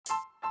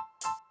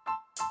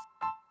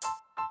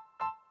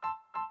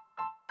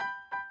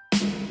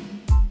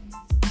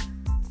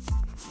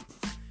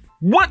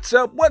What's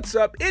up? What's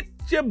up?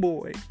 It's your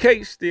boy,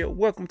 K Still.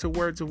 Welcome to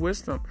Words of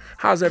Wisdom.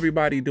 How's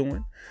everybody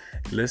doing?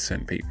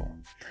 Listen, people,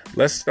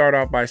 let's start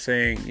off by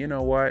saying, you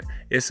know what?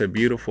 It's a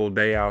beautiful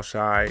day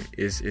outside.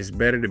 It's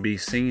better to be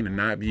seen and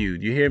not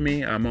viewed. You hear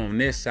me? I'm on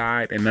this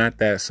side and not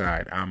that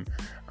side.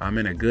 I'm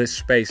in a good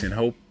space and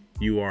hope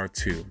you are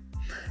too.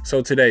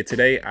 So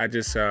today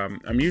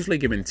I'm usually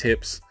giving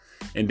tips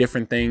and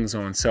different things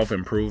on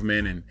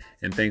self-improvement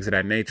and things of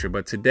that nature.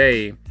 But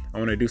today I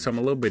want to do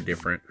something a little bit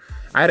different.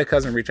 I had a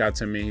cousin reach out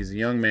to me. He's a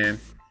young man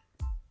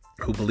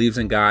who believes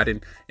in God,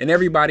 and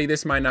everybody,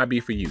 this might not be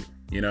for you.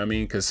 You know what I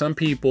mean? Because some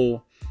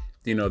people,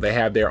 you know, they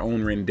have their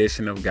own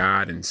rendition of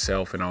God and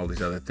self and all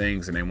these other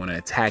things, and they want to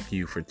attack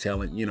you for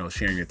telling,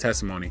 sharing your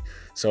testimony.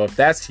 So if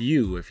that's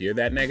you, if you're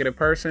that negative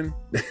person,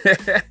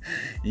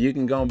 you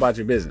can go about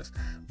your business.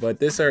 But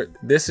this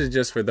is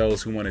just for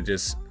those who want to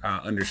just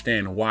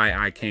understand why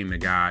I came to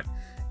God.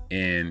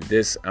 And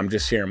I'm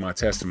just sharing my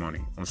testimony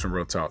on some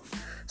real talk.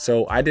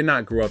 So I did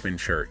not grow up in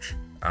church.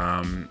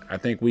 I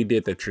think we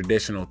did the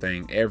traditional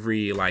thing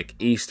every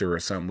Easter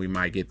or something. We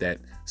might get that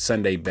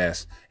Sunday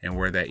best and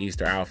wear that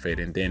Easter outfit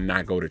and then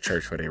not go to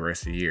church for the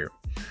rest of the year.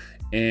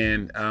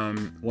 And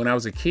when I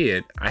was a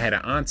kid, I had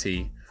an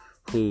auntie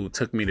who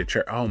took me to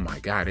church. Oh my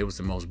God, it was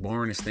the most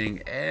boringest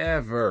thing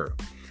ever.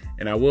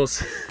 And I will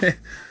say,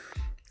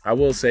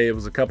 it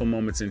was a couple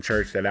moments in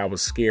church that I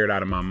was scared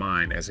out of my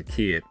mind as a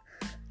kid.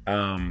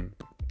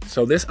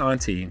 So this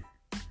auntie,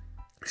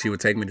 she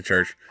would take me to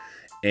church,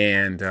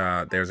 and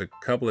there's a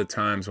couple of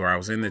times where I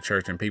was in the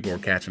church and people were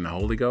catching the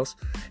Holy Ghost,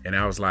 and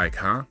I was like,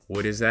 huh,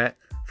 what is that?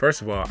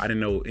 First of all, I didn't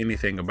know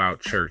anything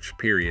about church,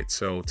 period.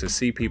 So to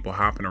see people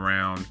hopping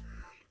around,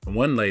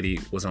 one lady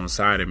was on the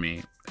side of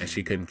me and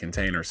she couldn't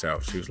contain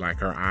herself. She was like,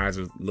 her eyes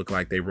looked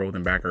like they rolled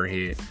in the back of her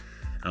head.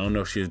 I don't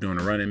know if she was doing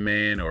a running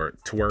man or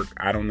twerk.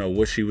 I don't know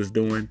what she was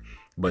doing,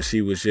 but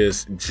she was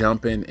just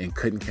jumping and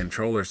couldn't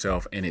control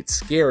herself. And it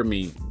scared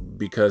me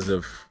because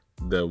of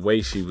the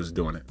way she was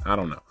doing it. I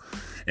don't know.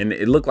 And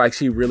it looked like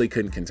she really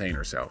couldn't contain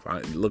herself.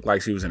 It looked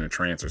like she was in a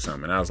trance or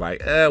something. And I was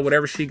like,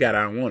 whatever she got,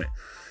 I don't want it.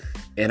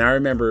 And I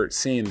remember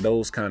seeing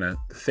those kind of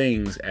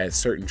things at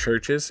certain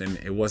churches, and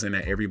it wasn't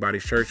at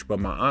everybody's church, but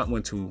my aunt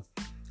went to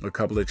a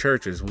couple of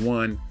churches.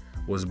 One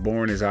was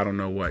born as I don't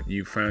know what.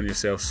 You found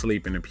yourself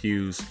sleep in the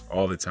pews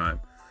all the time.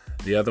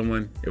 The other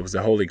one, it was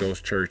the Holy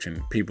Ghost church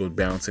and people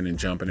bouncing and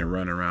jumping and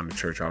running around the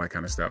church, all that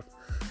kind of stuff.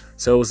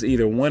 So it was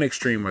either one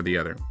extreme or the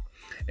other.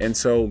 And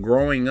so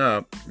growing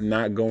up,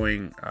 not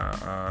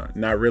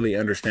really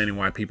understanding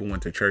why people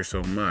went to church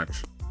so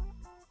much,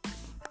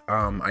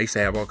 I used to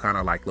have all kind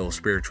of little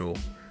spiritual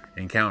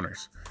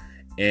encounters.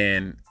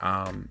 And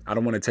I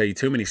don't want to tell you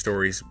too many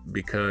stories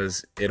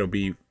because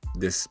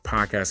this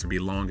podcast will be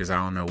long as I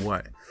don't know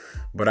what.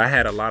 But I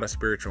had a lot of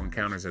spiritual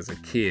encounters as a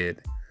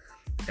kid.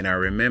 And I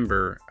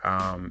remember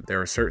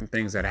there are certain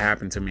things that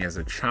happened to me as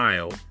a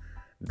child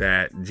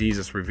that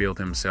Jesus revealed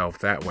himself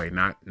that way,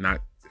 not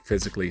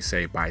physically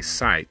say by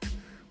sight,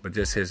 but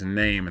just his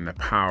name and the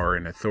power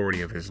and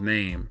authority of his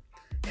name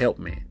helped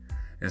me.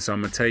 And so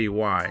I'm going to tell you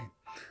why.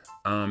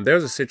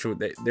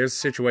 There's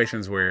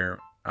situations where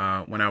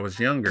when I was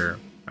younger,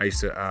 I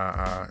used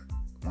to,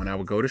 when I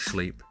would go to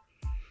sleep,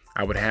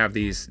 I would have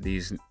these,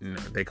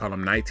 they call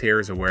them night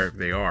terrors or wherever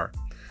they are.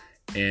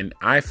 And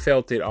I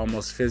felt it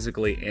almost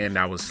physically and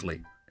I was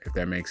asleep, if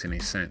that makes any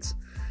sense.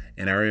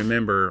 And I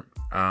remember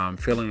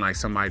feeling like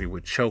somebody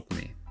would choke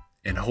me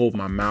and hold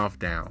my mouth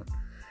down.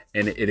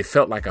 And it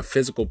felt like a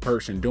physical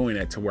person doing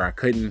that to where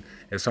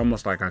it's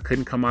almost like I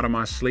couldn't come out of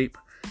my sleep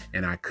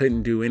and I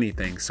couldn't do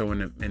anything. So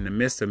in the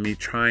midst of me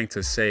trying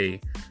to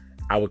say,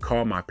 I would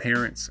call my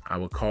parents, I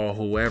would call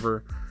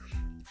whoever.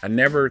 I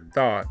never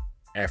thought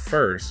at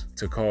first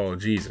to call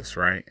Jesus,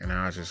 right? And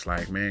I was just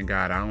like, man,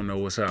 God, I don't know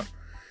what's up.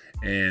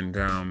 And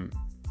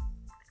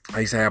I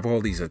used to have all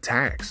these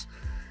attacks,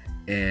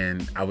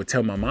 and I would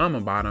tell my mom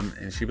about them,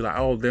 and she'd be like,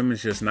 oh, them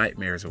is just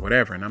nightmares or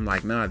whatever. And I'm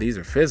like, nah, these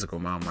are physical,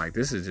 Mom. Like,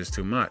 this is just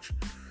too much.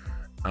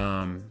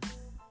 And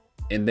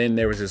then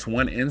there was this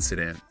one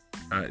incident.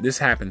 This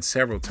happened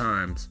several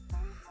times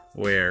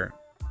where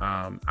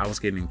I was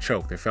getting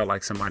choked. It felt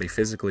like somebody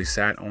physically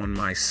sat on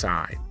my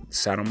side,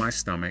 sat on my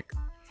stomach.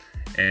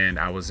 And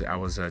I was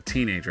a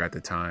teenager at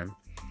the time.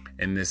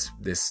 And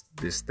this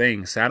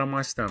thing sat on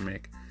my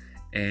stomach.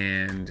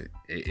 And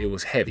it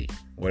was heavy.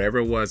 Whatever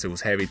it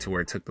was heavy to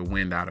where it took the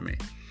wind out of me.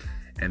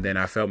 And then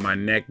I felt my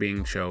neck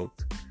being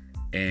choked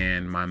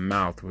and my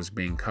mouth was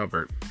being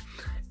covered.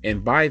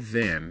 And by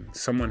then,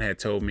 someone had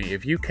told me,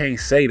 if you can't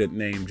say the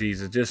name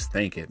Jesus, just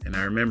think it. And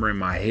I remember in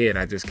my head,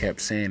 I just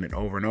kept saying it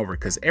over and over.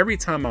 Because every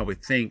time I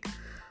would think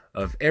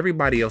of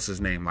everybody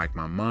else's name, like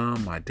my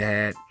mom, my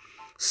dad,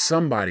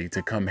 somebody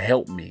to come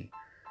help me,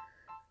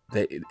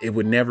 that it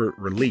would never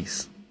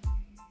release.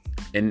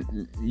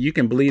 And you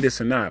can believe this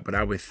or not, but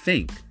I would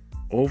think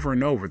over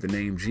and over the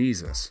name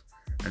Jesus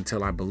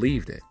until I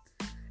believed it.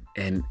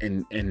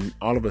 And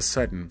all of a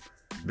sudden,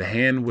 the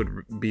hand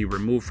would be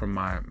removed from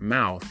my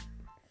mouth,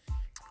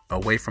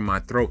 away from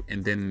my throat.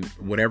 And then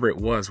whatever it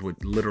was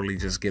would literally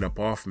just get up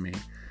off me.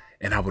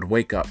 And I would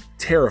wake up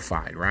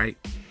terrified, right?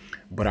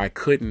 but I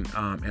couldn't,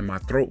 and my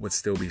throat would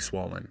still be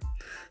swollen.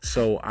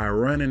 So I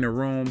run in the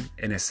room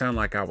and it sounded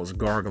like I was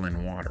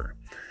gargling water.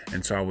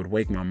 And so I would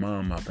wake my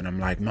mom up and I'm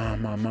like,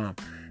 Mom.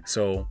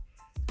 So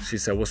she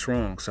said, what's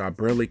wrong? So I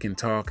barely can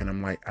talk and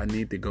I'm like, I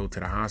need to go to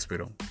the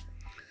hospital.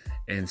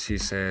 And she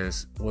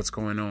says, what's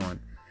going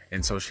on?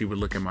 And so she would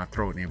look at my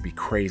throat and it'd be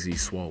crazy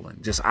swollen,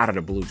 just out of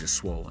the blue, just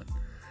swollen.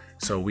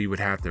 So we would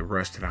have to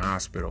rush to the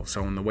hospital.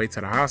 So on the way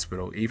to the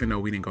hospital, even though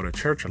we didn't go to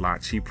church a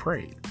lot, she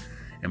prayed.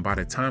 And by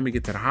the time we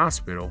get to the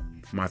hospital,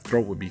 my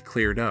throat would be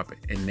cleared up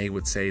and they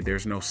would say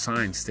there's no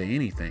signs to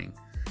anything.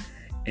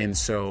 And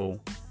so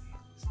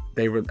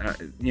they were,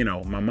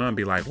 my mom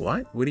be like,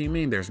 what do you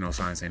mean there's no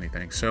signs to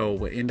anything? So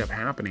what ended up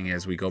happening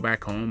is we go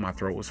back home, my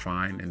throat was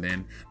fine. And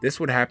then this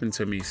would happen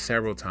to me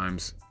several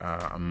times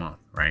a month,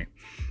 right?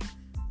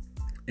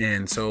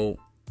 And so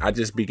I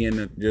just began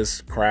to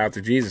just cry out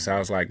to Jesus. I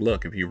was like,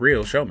 look, if you're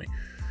real, show me.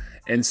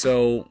 And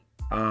so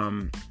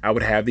I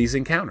would have these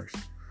encounters.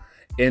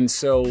 And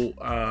so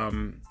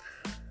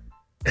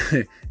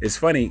it's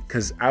funny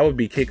because I would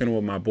be kicking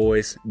with my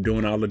boys,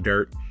 doing all the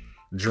dirt,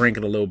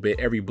 drinking a little bit,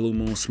 every blue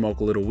moon, smoke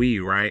a little weed,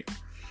 right?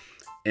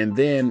 And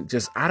then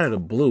just out of the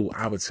blue,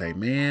 I would say,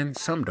 man,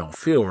 something don't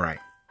feel right.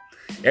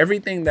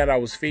 Everything that I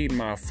was feeding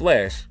my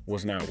flesh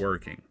was not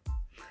working.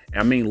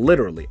 I mean,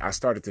 literally, I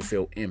started to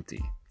feel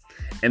empty.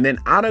 And then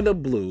out of the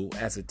blue,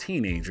 as a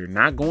teenager,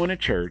 not going to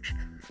church,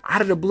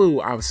 out of the blue,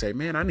 I would say,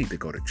 man, I need to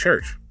go to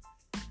church.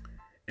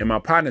 And my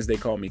partners, they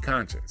call me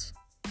Conscience.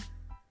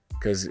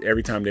 Because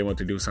every time they want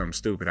to do something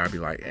stupid, I'd be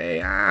like,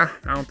 hey, I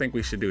don't think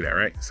we should do that,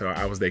 right? So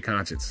I was their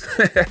conscience.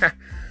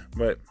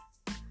 But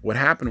what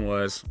happened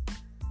was,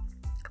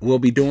 we'll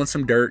be doing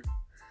some dirt.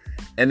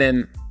 And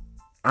then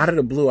out of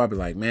the blue, I'd be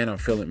like, man,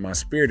 my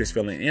spirit is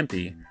feeling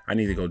empty. I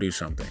need to go do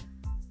something.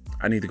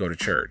 I need to go to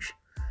church.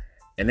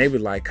 And they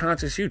would like,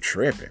 Conscious, you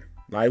tripping.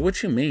 Like,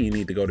 what you mean you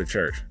need to go to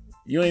church?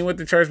 You ain't went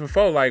to church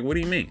before. Like, what do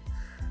you mean?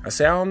 I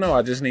say, I don't know.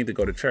 I just need to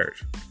go to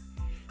church.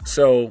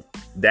 So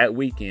that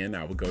weekend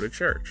I would go to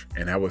church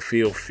and I would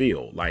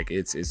feel like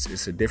it's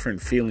a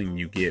different feeling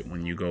you get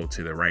when you go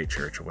to the right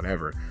church or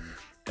whatever.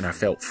 And I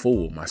felt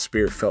full. My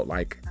spirit felt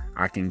like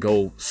I can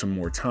go some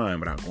more time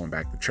without going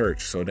back to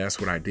church. So that's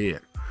what I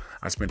did.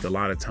 I spent a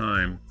lot of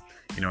time,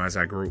 as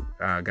I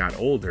got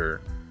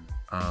older.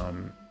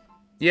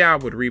 I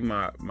would read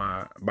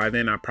by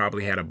then I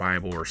probably had a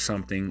Bible or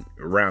something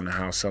around the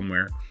house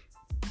somewhere.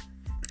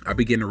 I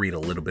began to read a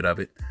little bit of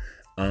it.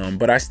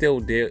 But I still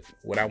did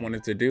what I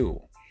wanted to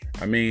do.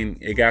 I mean,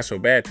 it got so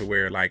bad to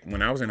where, like,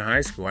 when I was in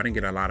high school, I didn't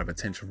get a lot of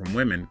attention from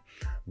women,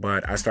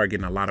 but I started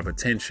getting a lot of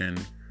attention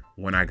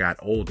when I got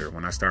older,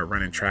 when I started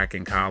running track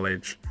in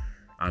college.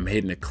 I'm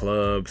hitting the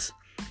clubs.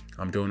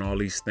 I'm doing all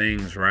these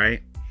things,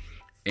 right?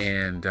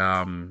 And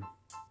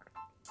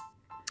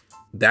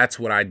that's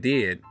what I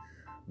did.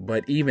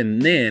 But even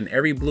then,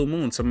 every blue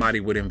moon, somebody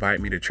would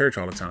invite me to church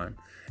all the time.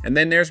 And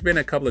then there's been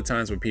a couple of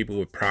times when people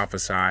would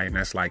prophesy, and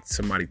that's like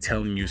somebody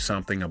telling you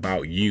something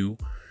about you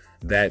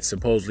that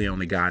supposedly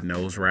only God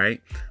knows,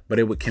 right? But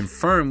it would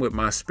confirm with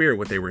my spirit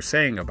what they were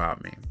saying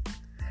about me.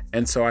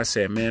 And so I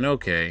said, man,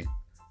 okay,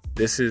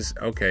 this is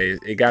okay.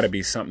 It got to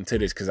be something to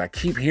this because I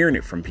keep hearing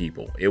it from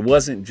people. It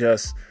wasn't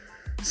just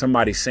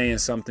somebody saying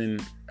something.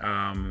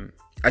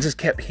 I just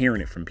kept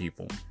hearing it from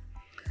people.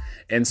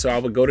 And so I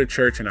would go to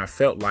church and I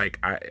felt like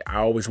I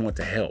always want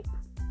to help.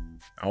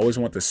 I always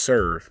want to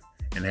serve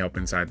and help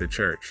inside the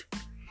church.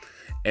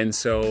 And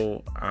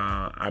so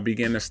I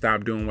began to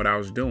stop doing what I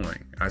was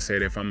doing. I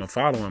said, if I'm going to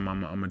follow him,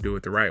 I'm going to do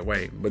it the right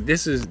way. But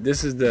this is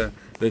the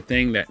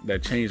thing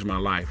that changed my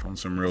life on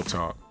some real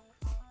talk.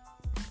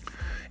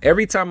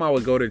 Every time I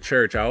would go to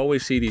church, I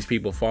always see these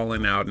people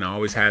falling out and I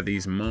always have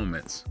these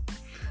moments.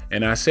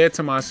 And I said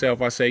to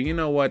myself, I say, you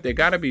know what? There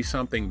got to be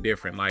something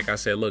different. Like I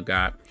said, look,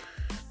 God,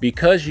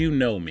 because you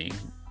know me,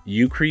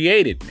 you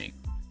created me.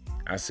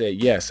 I said,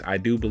 yes, I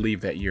do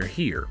believe that you're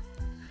here.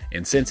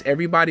 And since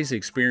everybody's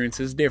experience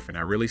is different,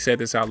 I really said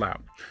this out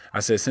loud. I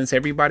said, since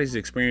everybody's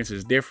experience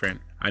is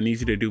different, I need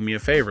you to do me a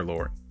favor,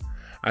 Lord.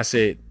 I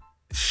said,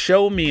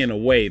 show me in a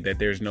way that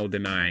there's no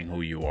denying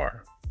who you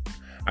are.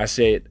 I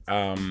said,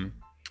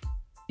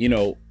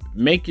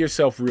 make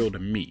yourself real to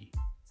me.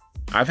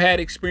 I've had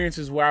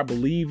experiences where I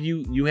believe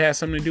you had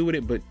something to do with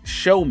it, but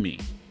show me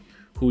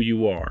who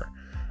you are.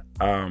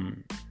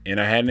 And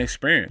I had an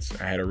experience.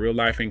 I had a real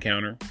life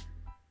encounter.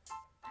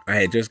 I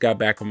had just got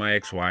back with my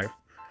ex-wife.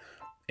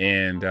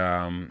 And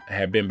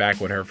had been back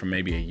with her for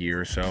maybe a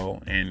year or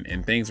so.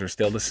 And things are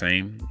still the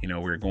same.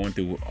 We're going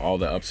through all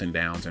the ups and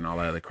downs and all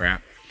that other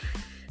crap.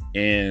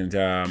 And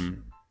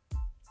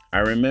I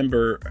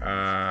remember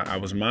I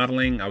was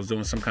modeling. I was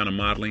doing some kind of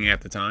modeling at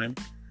the time.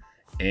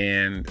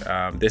 And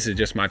this is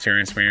just my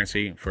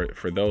transparency.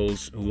 For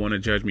those who want to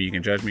judge me, you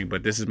can judge me.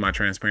 But this is my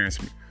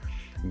transparency.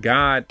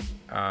 God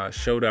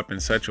showed up in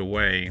such a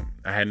way,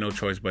 I had no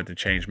choice but to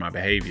change my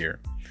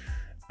behavior.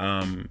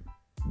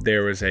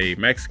 There was a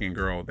Mexican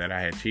girl that I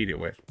had cheated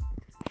with.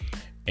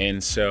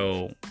 And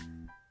so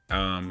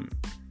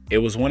it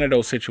was one of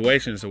those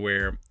situations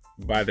where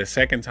by the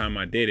second time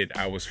I did it,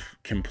 I was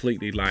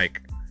completely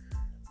like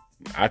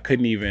I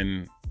couldn't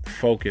even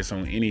focus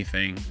on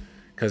anything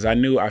because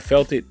I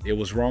felt it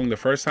was wrong the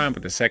first time,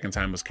 but the second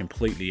time was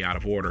completely out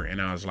of order.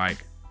 And I was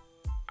like,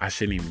 I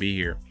shouldn't even be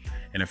here.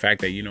 And the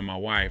fact that, my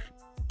wife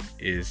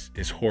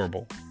is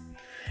horrible.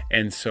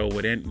 And so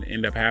what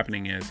ended up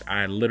happening is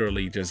I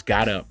literally just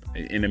got up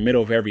in the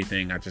middle of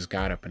everything. I just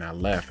got up and I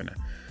left, and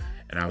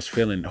I was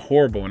feeling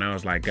horrible. And I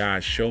was like,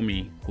 God, show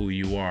me who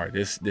you are.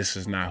 This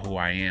is not who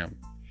I am.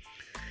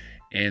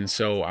 And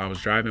so I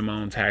was driving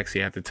my own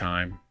taxi at the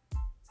time,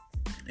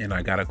 and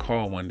I got a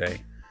call one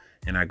day,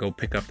 and I go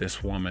pick up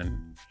this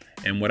woman.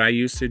 And what I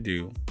used to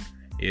do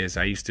is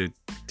I used to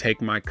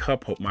take my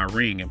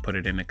ring and put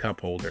it in the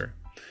cup holder.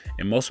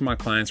 And most of my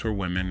clients were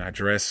women. I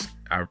dressed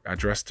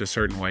a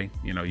certain way,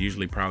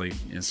 usually probably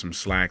in some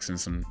slacks and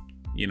some,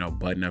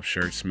 button-up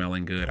shirts,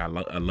 smelling good. I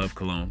love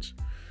colognes.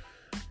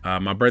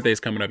 My birthday is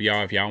coming up,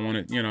 y'all. If y'all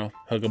want to,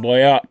 hook a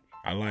boy up,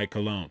 I like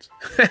colognes.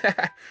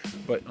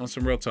 But on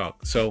some real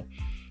talk. So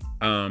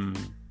when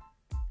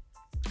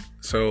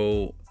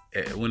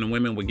the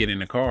women would get in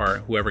the car,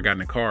 whoever got in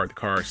the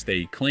car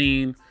stayed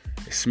clean.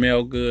 It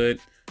smelled good.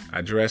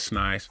 I dressed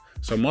nice.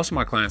 So most of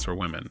my clients were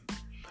women.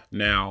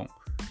 Now,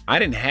 I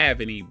didn't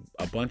have a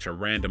bunch of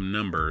random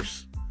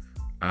numbers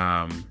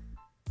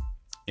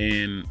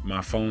in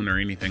my phone or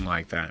anything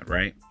like that,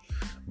 right?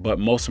 But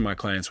most of my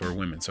clients were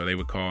women. So they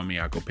would call me.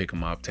 I'd go pick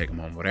them up, take them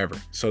home, whatever.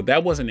 So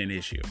that wasn't an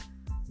issue.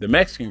 The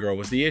Mexican girl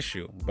was the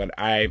issue. But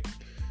I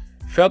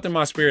felt in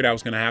my spirit I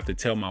was going to have to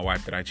tell my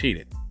wife that I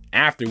cheated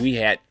after we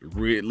had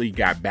really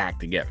got back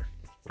together,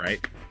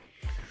 right?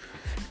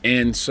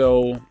 And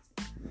so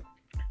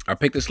I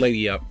picked this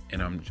lady up,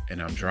 and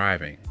I'm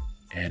driving,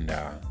 and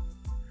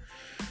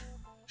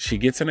she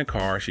gets in the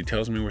car. She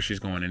tells me where she's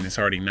going, and it's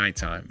already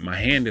nighttime. My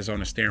hand is on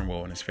the steering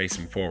wheel and it's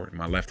facing forward,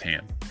 my left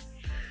hand.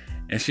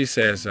 And she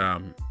says,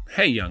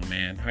 hey, young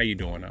man, how you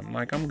doing? I'm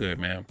like, I'm good,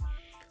 ma'am.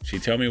 She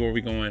tell me where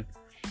we going,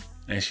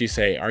 and she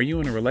say, are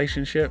you in a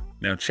relationship?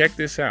 Now check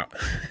this out.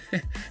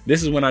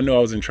 This is when I knew I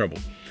was in trouble.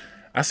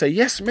 I say,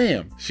 yes,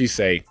 ma'am. She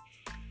say,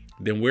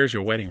 then where's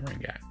your wedding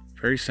ring at?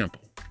 Very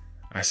simple.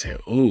 I said,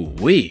 ooh,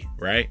 wee,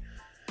 right?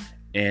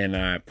 And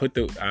I took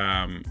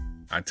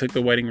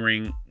the wedding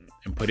ring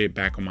and put it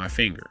back on my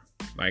finger.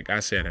 Like I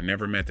said, I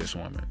never met this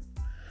woman.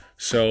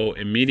 So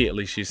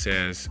immediately she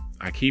says,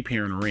 I keep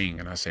hearing ring.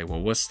 And I say,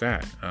 well, what's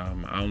that?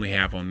 I only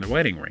have on the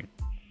wedding ring.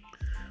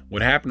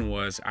 What happened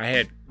was I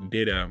had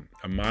did a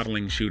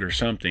modeling shoot or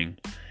something,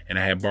 and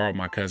I had borrowed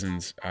my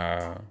cousin's,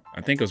 I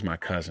think it was my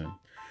cousin,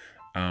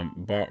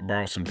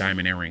 borrowed some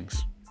diamond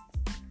earrings.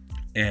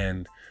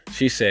 And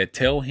she said,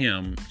 tell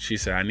him, she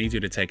said, I need you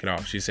to take it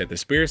off. She said, the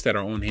spirits that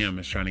are on him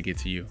is trying to get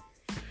to you.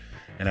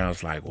 And I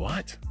was like,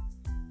 what?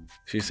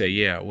 She said,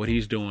 yeah, what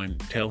he's doing,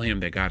 tell him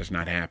that God is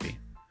not happy.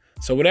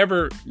 So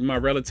whatever my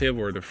relative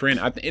or the friend,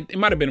 it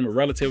might have been a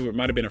relative, or it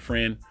might have been a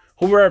friend,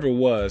 whoever it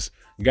was,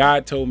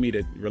 God told me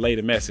to relay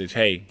the message,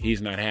 hey,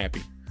 he's not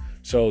happy.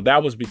 So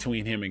that was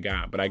between him and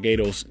God. But I gave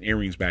those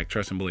earrings back,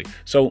 trust and believe.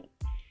 So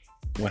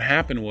what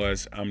happened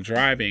was I'm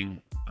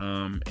driving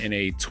and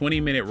a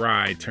 20-minute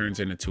ride turns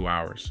into 2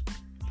 hours.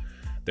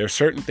 There are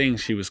certain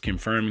things she was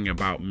confirming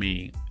about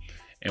me.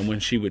 And when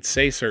she would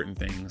say certain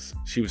things,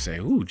 she would say,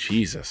 ooh,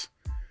 Jesus.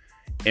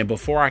 And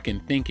before I can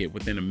think it,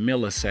 within a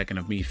millisecond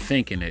of me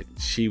thinking it,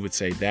 she would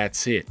say,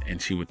 that's it.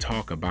 And she would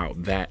talk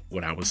about that,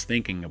 what I was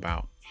thinking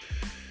about.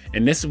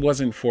 And this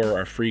wasn't for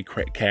a free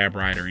cab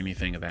ride or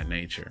anything of that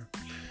nature.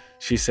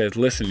 She says,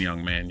 listen,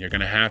 young man, you're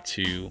going to have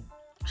to,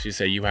 she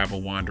said, you have a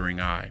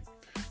wandering eye.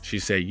 She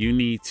said, you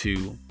need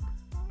to,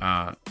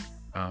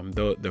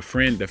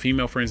 the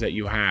female friends that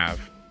you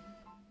have,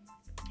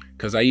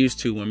 because I used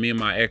to, when me and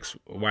my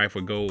ex-wife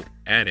would go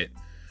at it,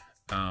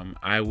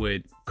 I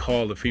would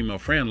call the female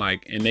friend,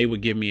 and they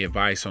would give me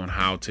advice on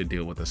how to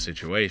deal with a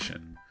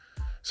situation.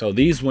 So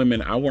these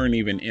women, I weren't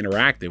even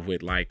interactive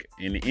with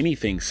in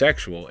anything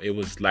sexual. It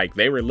was like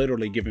they were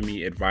literally giving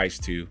me advice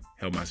to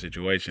help my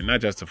situation,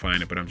 not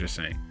justifying it, but I'm just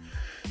saying.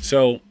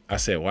 So I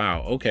said,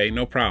 wow, okay,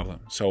 no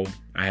problem. So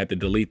I had to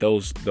delete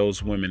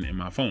those women in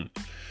my phone.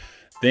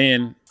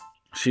 Then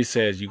she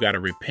says, you got to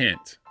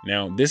repent.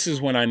 Now, this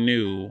is when I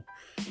knew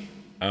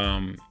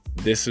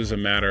this is a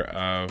matter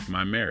of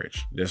my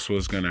marriage. This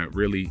was going to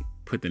really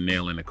put the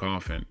nail in the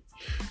coffin.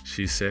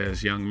 She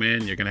says, young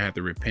man, you're going to have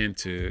to repent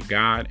to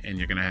God, and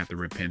you're going to have to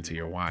repent to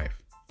your wife.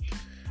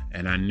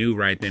 And I knew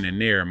right then and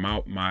there,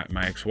 my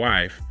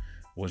ex-wife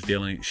was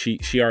dealing, she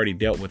already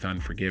dealt with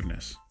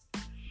unforgiveness.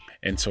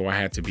 And so I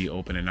had to be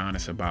open and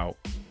honest about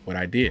what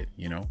I did,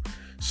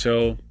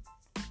 So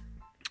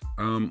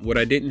what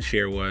I didn't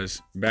share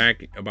was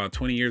back about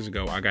 20 years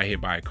ago, I got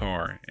hit by a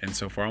car. And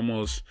so for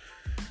almost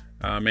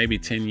maybe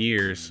 10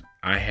 years,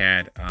 I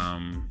had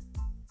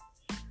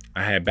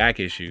back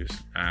issues,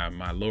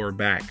 my lower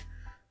back.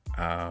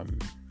 I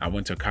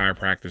went to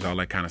chiropractors, all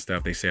that kind of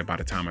stuff. They said by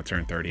the time I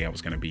turned 30, I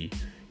was going to be,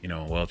 in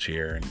a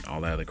wheelchair and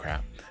all that other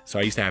crap. So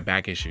I used to have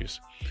back issues.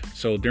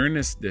 So during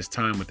this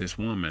time with this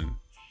woman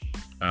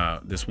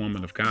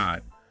of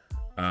God,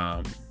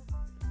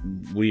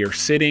 we are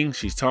sitting,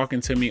 she's talking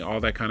to me, all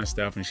that kind of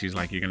stuff. And she's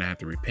like, you're going to have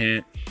to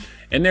repent.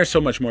 And there's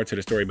so much more to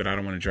the story, but I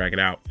don't want to drag it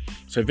out.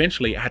 So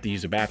eventually I had to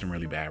use the bathroom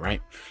really bad,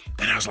 right?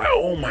 And I was like,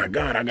 oh my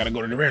God, I got to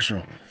go to the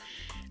restroom.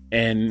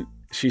 And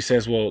she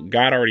says, well,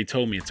 God already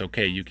told me it's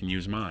okay. You can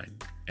use mine.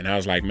 And I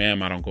was like,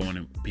 ma'am, I don't go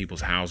into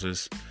people's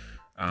houses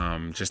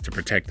just to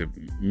protect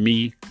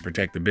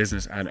the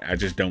business. I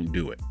just don't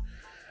do it.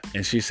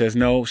 And she says,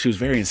 no, she was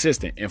very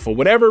insistent. And for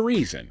whatever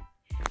reason,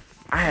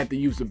 I had to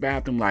use the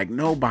bathroom like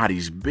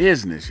nobody's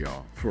business,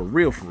 y'all. For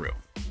real, for real.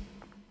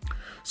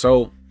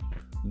 So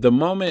the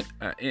moment,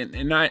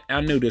 and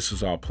I knew this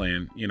was all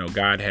planned. You know,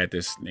 God had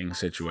this thing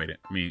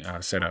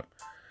set up.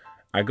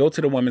 I go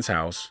to the woman's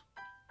house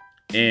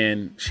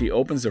and she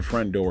opens the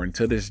front door. And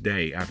to this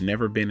day, I've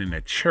never been in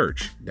a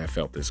church that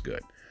felt this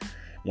good.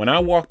 When I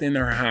walked in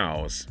her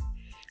house,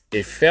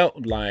 it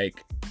felt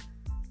like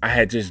I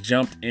had just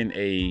jumped in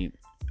a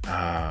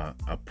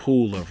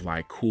pool of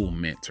like cool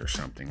mint or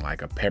something,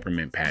 like a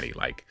peppermint patty.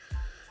 Like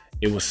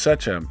it was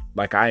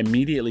I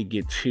immediately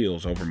get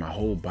chills over my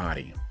whole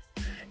body.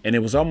 And it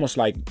was almost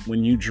like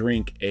when you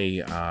drink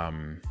say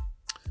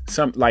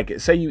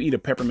you eat a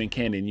peppermint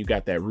candy and you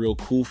got that real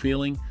cool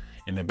feeling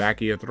in the back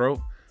of your throat.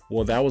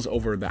 Well, that was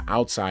over the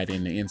outside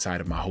and the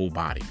inside of my whole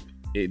body.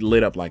 It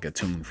lit up like a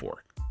tune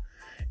fork.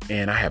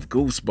 And I have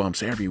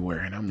goosebumps everywhere.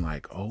 And I'm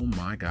like, oh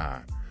my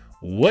God,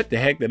 what the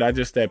heck did I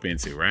just step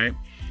into, right?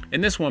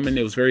 And this woman,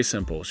 it was very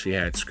simple. She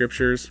had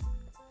scriptures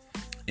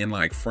in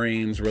like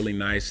frames, really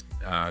nice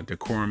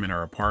decorum in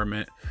her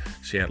apartment.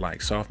 She had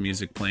like soft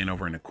music playing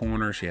over in the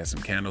corner. She had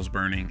some candles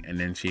burning. And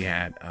then she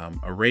had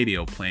a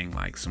radio playing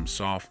like some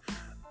soft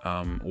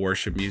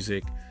worship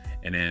music.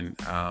 And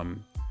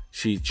then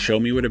she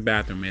showed me where the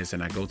bathroom is.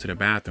 And I go to the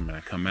bathroom and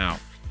I come out.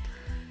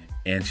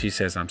 And she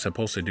says, I'm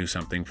supposed to do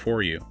something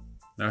for you.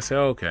 And I said,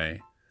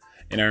 okay.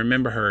 And I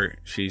remember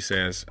she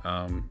says,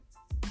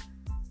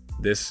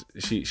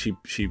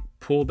 she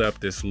pulled up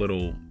this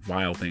little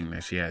vial thing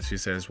that she had. She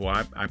says,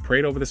 well, I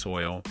prayed over this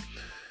oil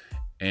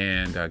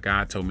and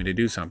God told me to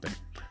do something.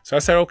 So I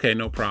said, okay,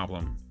 no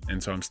problem.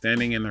 And so I'm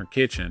standing in her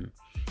kitchen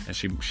and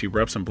she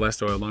rubbed some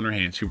blessed oil on her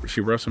hand. She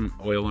rubbed some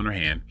oil on her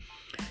hand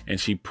and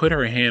she put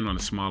her hand on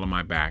the small of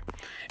my back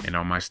and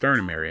on my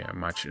sternum area,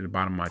 the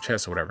bottom of my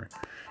chest or whatever.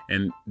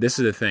 And this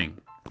is the thing.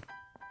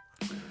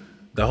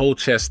 The whole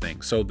chest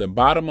thing. So the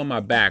bottom of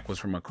my back was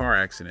from a car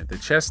accident. The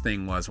chest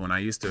thing was when I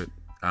used to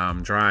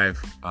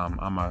drive.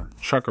 I'm a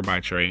trucker by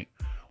trade.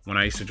 When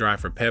I used to drive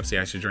for Pepsi,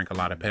 I used to drink a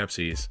lot of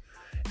Pepsis.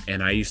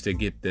 And I used to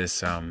get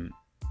this,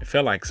 it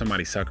felt like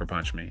somebody sucker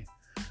punched me.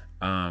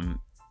 I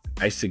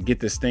used to get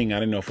this thing. I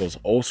didn't know if it was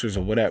ulcers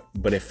or whatever,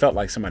 but it felt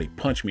like somebody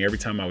punched me every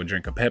time I would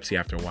drink a Pepsi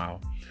after a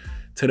while.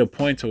 To the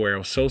point to where it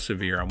was so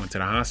severe, I went to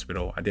the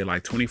hospital. I did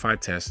like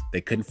 25 tests.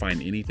 They couldn't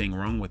find anything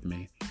wrong with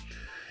me.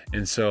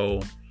 And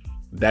so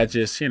that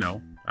just,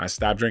 I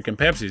stopped drinking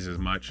Pepsis as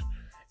much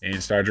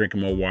and started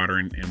drinking more water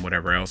and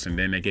whatever else. And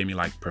then they gave me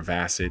like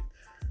Prevacid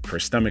for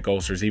stomach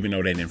ulcers, even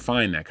though they didn't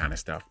find that kind of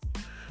stuff.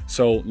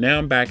 So now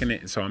I'm back in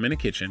it. So I'm in the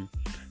kitchen.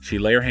 She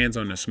lay her hands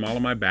on the small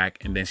of my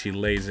back and then she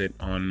lays it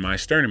on my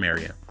sternum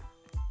area.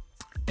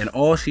 And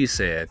all she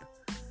said,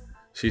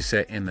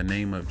 in the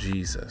name of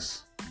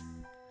Jesus.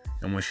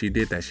 And when she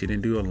did that, she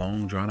didn't do a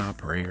long drawn out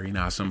prayer.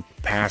 Some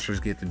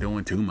pastors get to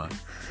doing too much,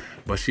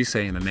 but she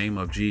said in the name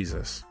of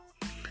Jesus.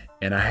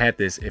 And I had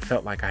this, it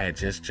felt like I had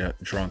just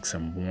drunk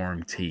some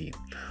warm tea.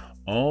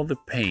 All the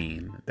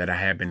pain that I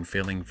had been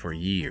feeling for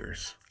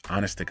years,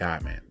 honest to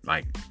God, man,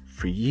 like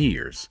for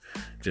years,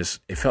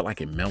 it felt like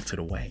it melted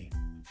away.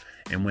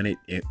 And when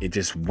it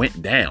just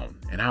went down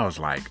and I was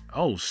like,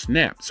 oh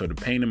snap. So the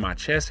pain in my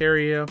chest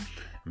area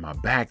and my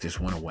back just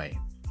went away.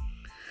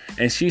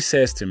 And she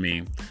says to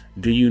me,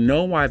 do you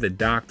know why the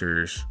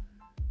doctors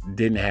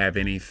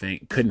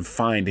couldn't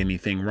find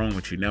anything wrong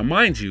with you? Now,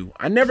 mind you,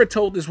 I never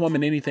told this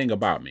woman anything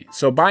about me.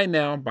 So by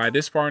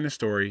this far in the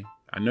story,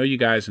 I know you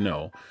guys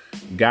know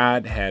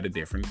God had a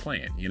different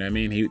plan. You know what I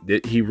mean?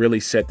 He really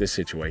set this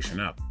situation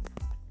up.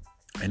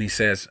 And she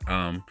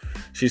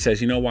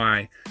says, you know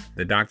why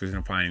the doctors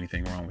didn't find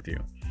anything wrong with you?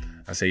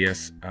 I say,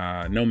 yes.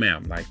 No,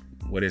 ma'am. Like,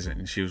 what is it?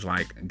 And she was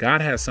like,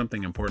 God has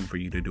something important for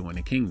you to do in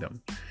the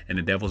kingdom. And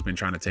the devil's been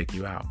trying to take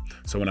you out.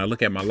 So when I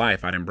look at my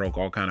life, I done broke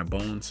all kind of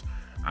bones.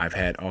 I've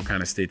had all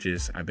kind of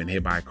stitches. I've been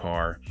hit by a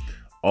car.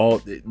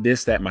 All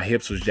this, that, my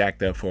hips was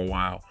jacked up for a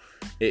while.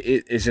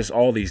 It's just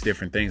all these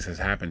different things has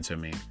happened to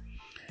me.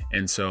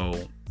 And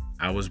so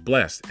I was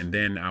blessed. And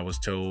then I was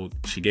told,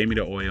 she gave me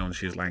the oil and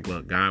she was like,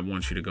 look, God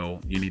wants you to go.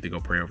 You need to go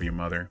pray over your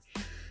mother.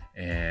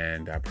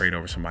 And I prayed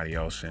over somebody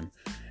else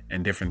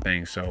and different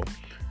things. So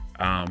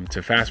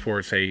to fast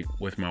forward, say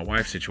with my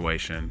wife's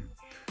situation,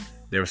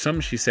 there was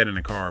something she said in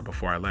the car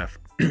before I left.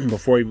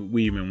 Before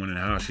we even went in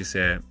the house, she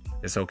said,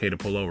 it's okay to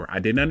pull over. I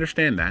didn't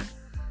understand that,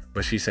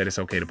 but she said it's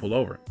okay to pull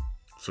over.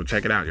 So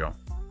check it out, y'all.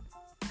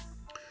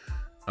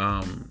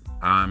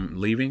 I'm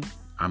leaving.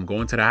 I'm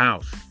going to the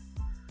house.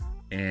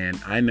 And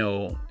I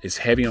know it's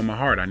heavy on my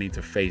heart. I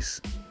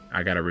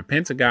got to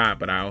repent to God,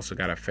 but I also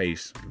got to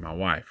face my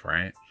wife,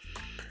 right?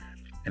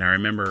 And I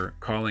remember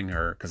calling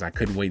her because I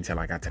couldn't wait until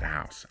I got to the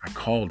house. I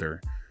called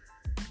her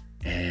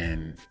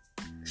and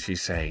she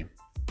say,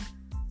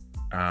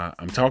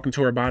 I'm talking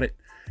to her about it.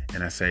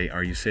 And I say,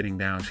 are you sitting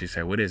down? She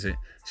said, what is it?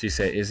 She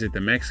said, is it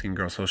the Mexican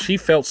girl? So she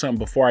felt something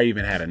before I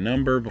even had a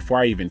number, before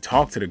I even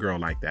talked to the girl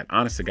like that.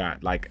 Honest to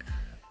God, like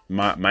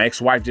my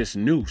ex-wife just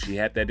knew. She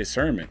had that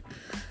discernment.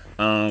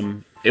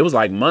 It was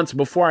like months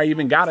before I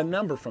even got a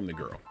number from the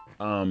girl.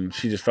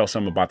 She just felt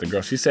something about the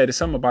girl. She said, there's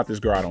something about this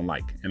girl I don't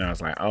like. And I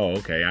was like, oh,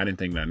 okay. I didn't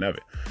think nothing of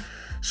it.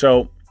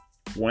 So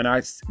when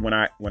I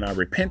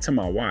repent to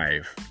my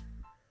wife,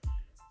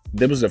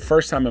 this was the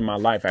first time in my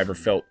life I ever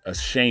felt a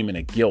shame and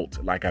a guilt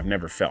like I've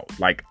never felt.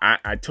 Like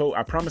I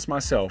promised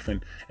myself,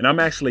 and I'm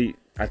actually,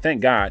 I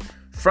thank God,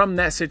 from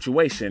that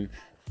situation,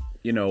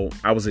 you know,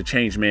 I was a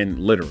changed man,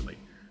 literally,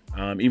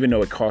 even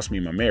though it cost me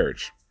my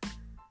marriage.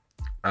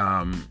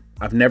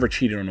 I've never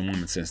cheated on a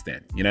woman since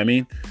then. You know what I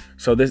mean?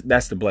 So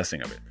that's the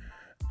blessing of it.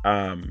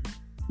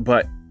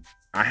 But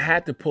I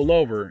had to pull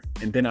over,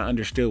 and then I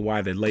understood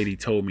why the lady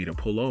told me to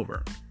pull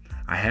over.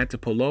 I had to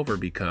pull over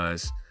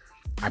because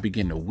I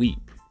began to weep.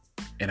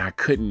 And I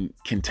couldn't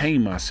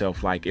contain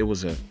myself. Like it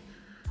was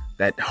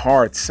that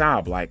hard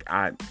sob. Like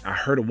I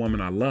heard a woman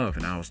I love,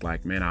 and I was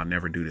like, man, I'll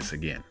never do this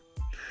again.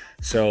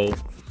 So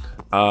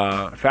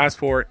fast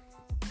forward,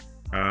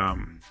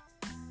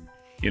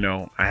 you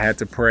know, I had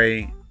to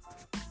pray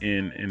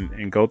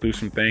and go through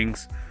some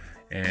things,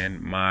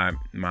 and my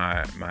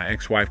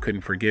ex-wife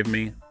couldn't forgive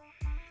me,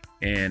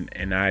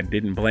 and I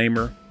didn't blame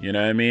her. You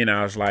know what I mean?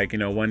 I was like, you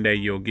know, one day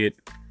you'll get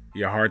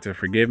your heart to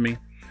forgive me.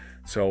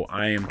 So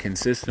I am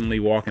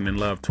consistently walking in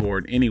love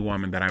toward any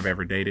woman that I've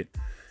ever dated.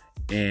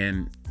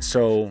 And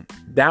so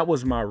that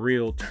was my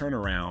real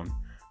turnaround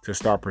to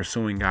start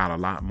pursuing God a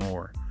lot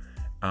more.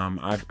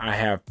 I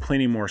have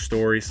plenty more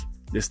stories.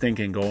 This thing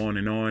can go on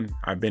and on.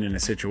 I've been in a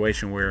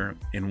situation where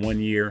in 1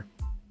 year,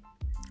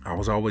 I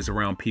was always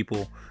around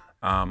people.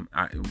 Oh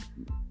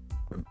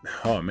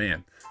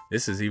man,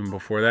 this is even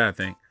before that, I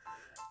think.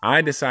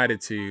 I decided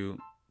to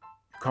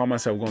call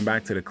myself going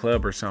back to the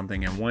club or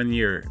something. And 1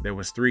 year there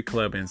was 3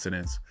 club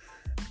incidents,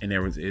 and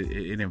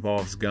it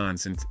involves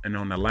guns. And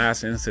on the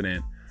last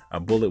incident, a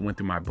bullet went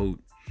through my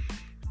boot,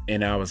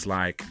 and I was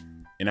like,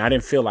 and I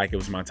didn't feel like it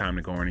was my time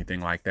to go or anything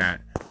like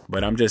that.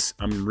 But I'm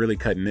really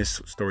cutting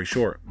this story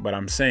short. But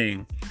I'm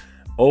saying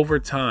over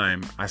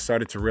time, I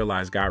started to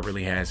realize God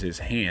really has his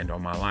hand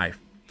on my life.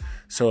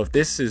 So if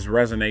this is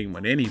resonating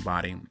with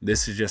anybody,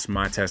 this is just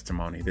my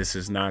testimony. This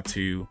is not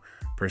to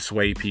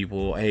persuade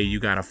people, hey, you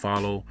got to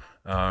follow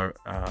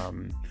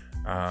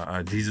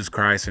Jesus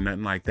Christ or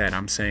nothing like that.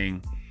 I'm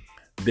saying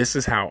this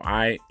is how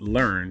I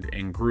learned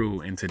and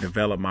grew and to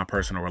develop my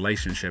personal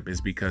relationship, is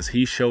because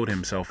he showed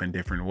himself in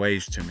different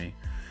ways to me.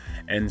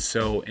 And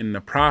so in the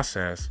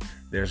process,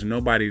 there's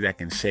nobody that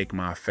can shake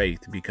my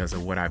faith because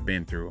of what I've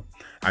been through.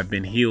 I've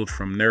been healed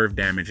from nerve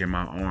damage in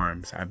my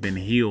arms. I've been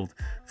healed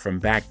from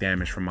back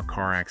damage from a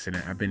car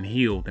accident. I've been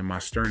healed in my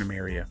sternum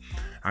area.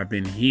 I've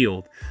been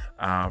healed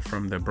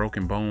from the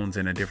broken bones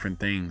and the different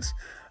things.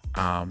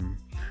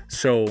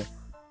 So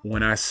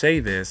when I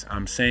say this,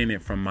 I'm saying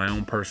it from my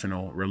own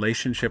personal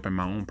relationship and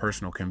my own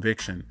personal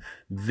conviction.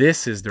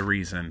 This is the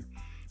reason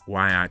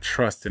why I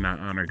trust and I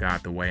honor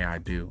God the way I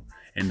do,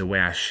 and the way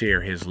I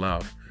share his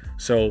love.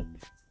 So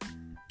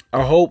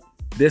I hope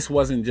this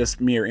wasn't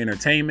just mere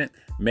entertainment.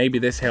 Maybe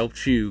this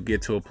helped you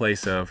get to a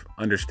place of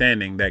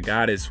understanding that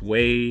God is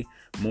way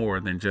more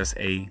than just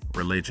a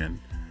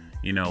religion.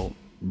 You know,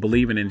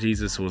 believing in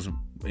Jesus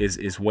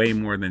is way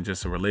more than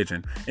just a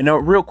religion. And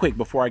real quick,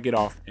 before I get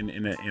off,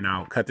 and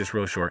I'll cut this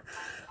real short.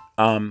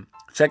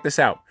 Check this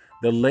out.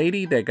 The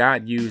lady that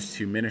God used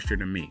to minister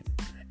to me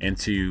and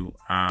to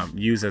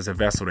use as a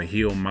vessel to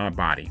heal my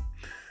body.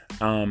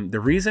 The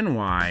reason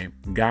why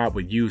God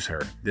would use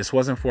her, this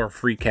wasn't for a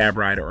free cab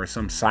ride or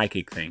some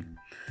psychic thing.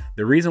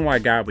 The reason why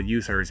God would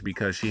use her is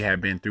because she had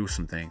been through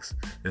some things.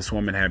 This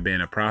woman had been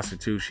a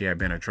prostitute. She had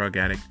been a drug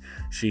addict.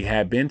 She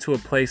had been to a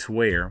place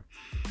where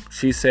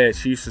she used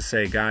to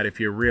say, God, if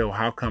you're real,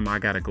 how come I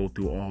got to go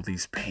through all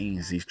these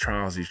pains, these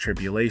trials, these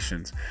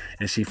tribulations?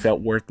 And she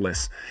felt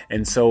worthless.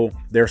 And so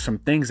there are some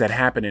things that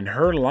happened in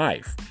her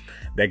life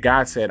that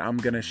God said, I'm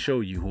going to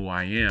show you who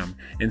I am.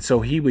 And so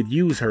he would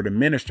use her to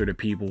minister to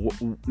people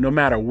no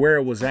matter where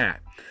it was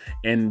at.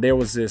 And there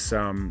was this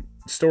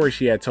story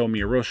she had told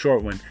me, a real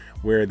short one,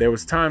 where there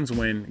was times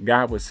when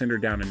God would send her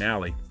down an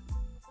alley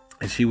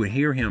and she would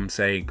hear him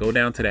say, go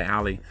down to the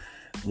alley.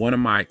 One of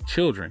my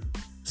children,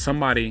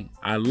 somebody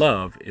I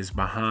love, is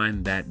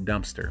behind that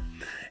dumpster.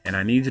 And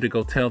I need you to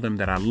go tell them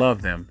that I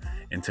love them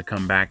and to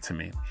come back to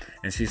me.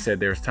 And she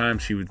said there's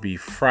times she would be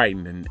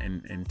frightened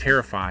and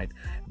terrified,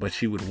 but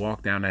she would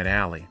walk down that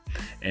alley.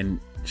 And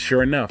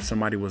sure enough,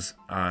 somebody was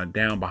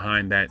down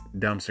behind that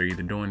dumpster,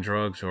 either doing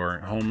drugs or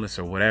homeless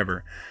or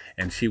whatever.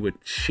 And she would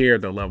share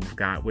the love of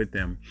God with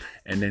them.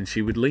 And then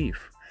she would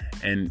leave.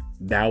 And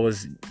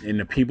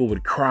the people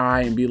would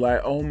cry and be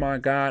like, oh my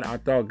God, I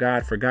thought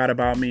God forgot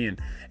about me.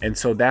 And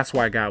so that's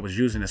why God was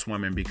using this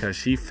woman, because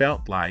she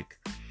felt like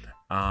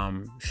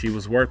she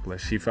was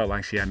worthless. She felt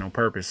like she had no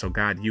purpose. So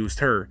God used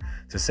her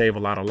to save a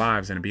lot of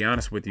lives. And to be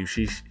honest with you,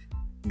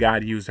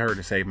 God used her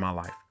to save my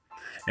life.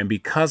 And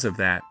because of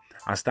that,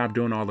 I stopped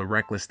doing all the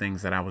reckless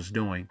things that I was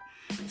doing.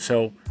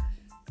 So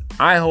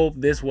I hope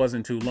this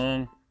wasn't too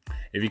long.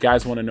 If you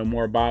guys want to know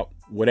more about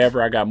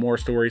whatever, I got more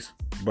stories,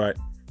 but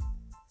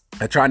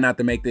I try not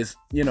to make this,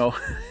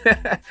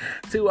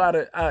 too out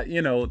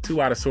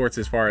of sorts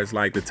as far as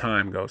like the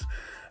time goes.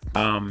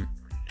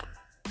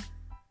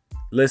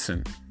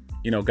 Listen,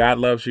 God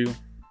loves you.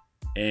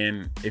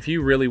 And if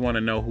you really want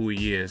to know who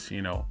he is,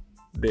 he's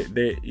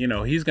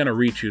going to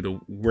reach you to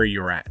where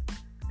you're at.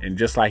 And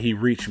just like he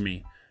reached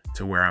me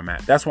to where I'm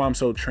at. That's why I'm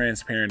so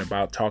transparent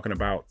about talking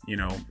about,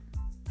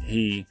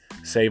 he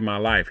saved my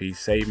life. He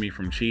saved me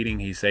from cheating.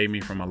 He saved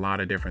me from a lot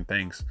of different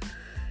things.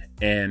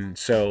 And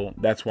so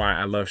that's why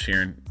I love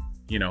sharing,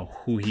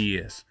 who he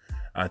is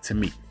to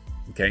me.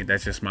 Okay.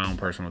 That's just my own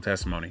personal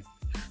testimony.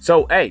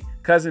 So, hey,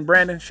 cousin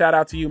Brandon, shout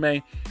out to you,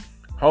 man.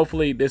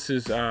 Hopefully this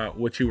is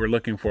what you were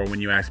looking for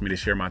when you asked me to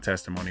share my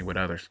testimony with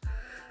others.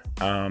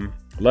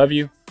 Love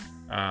you.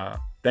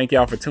 Thank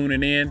y'all for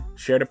tuning in.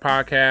 Share the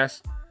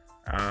podcast.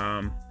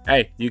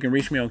 Hey, you can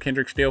reach me on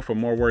Kendrick Steele for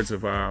more words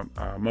of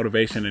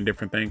motivation and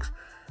different things.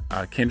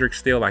 Kendrick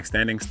Steele, like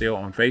standing still,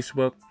 on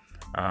Facebook,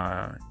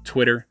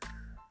 Twitter,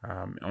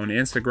 on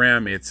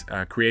Instagram. It's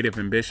Creative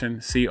Ambition,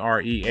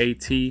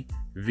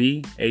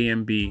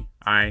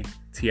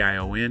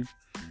 CreativAmbition.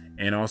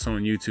 And also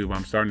on YouTube,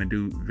 I'm starting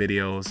to do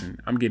videos and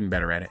I'm getting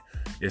better at it.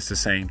 It's the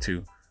same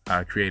too.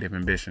 Creative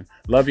Ambition.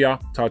 Love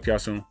y'all. Talk to y'all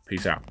soon.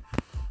 Peace out.